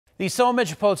The Seoul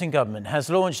Metropolitan Government has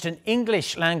launched an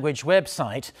English language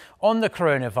website on the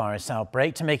coronavirus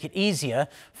outbreak to make it easier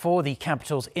for the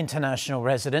capital's international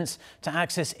residents to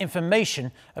access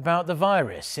information about the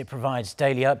virus. It provides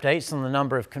daily updates on the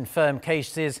number of confirmed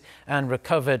cases and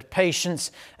recovered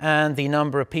patients and the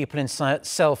number of people in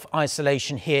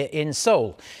self-isolation here in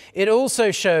Seoul. It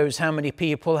also shows how many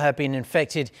people have been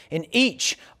infected in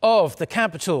each of the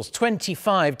capital's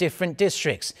 25 different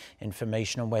districts.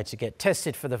 Information on where to get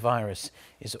tested for the virus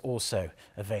is also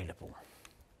available.